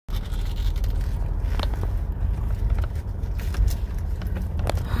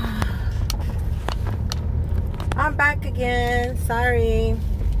again. Sorry.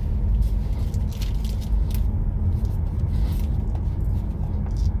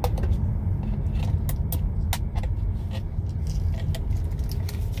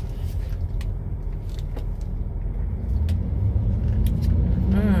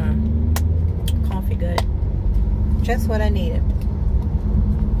 Coffee good. Just what I needed.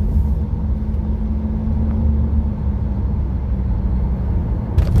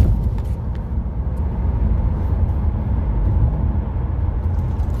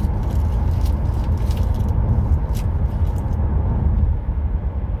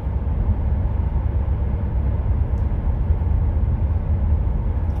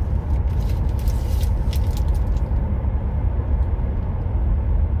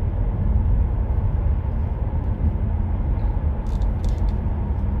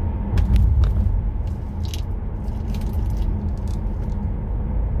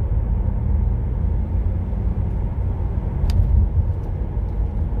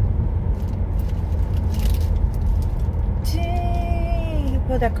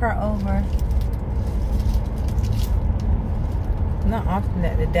 Pull that car over. Not often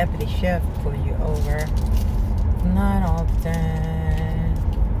that the deputy chef pull you over. Not often.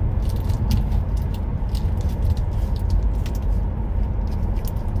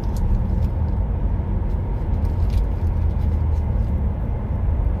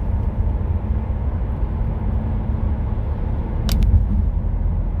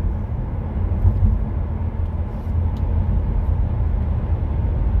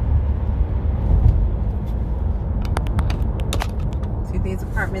 These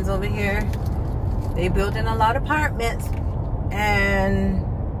apartments over here, they building a lot of apartments and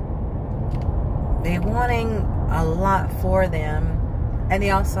they're wanting a lot for them, and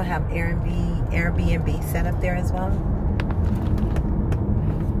they also have Airbnb set up there as well.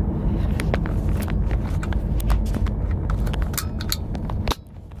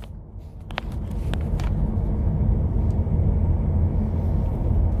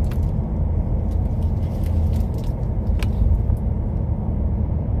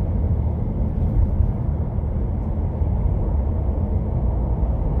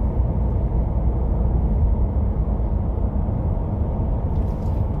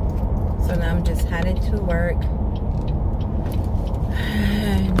 So now I'm just headed to work.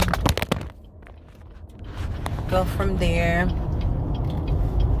 And go from there.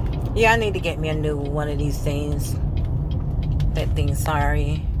 Yeah, I need to get me a new one of these things. That thing,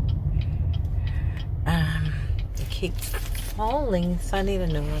 sorry. It keeps falling, so I need a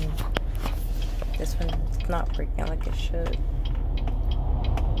new one. This one's not freaking like it should.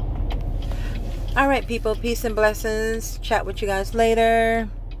 Alright, people. Peace and blessings. Chat with you guys later.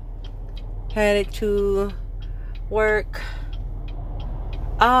 Headed to work.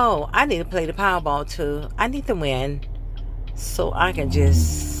 Oh, I need to play the Powerball too. I need to win so I can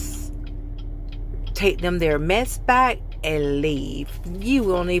just take them their mess back and leave. You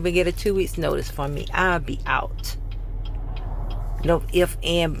won't even get a 2 weeks notice from me. I'll be out. No ifs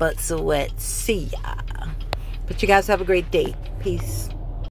and buts or what. See ya. But you guys have a great day. Peace.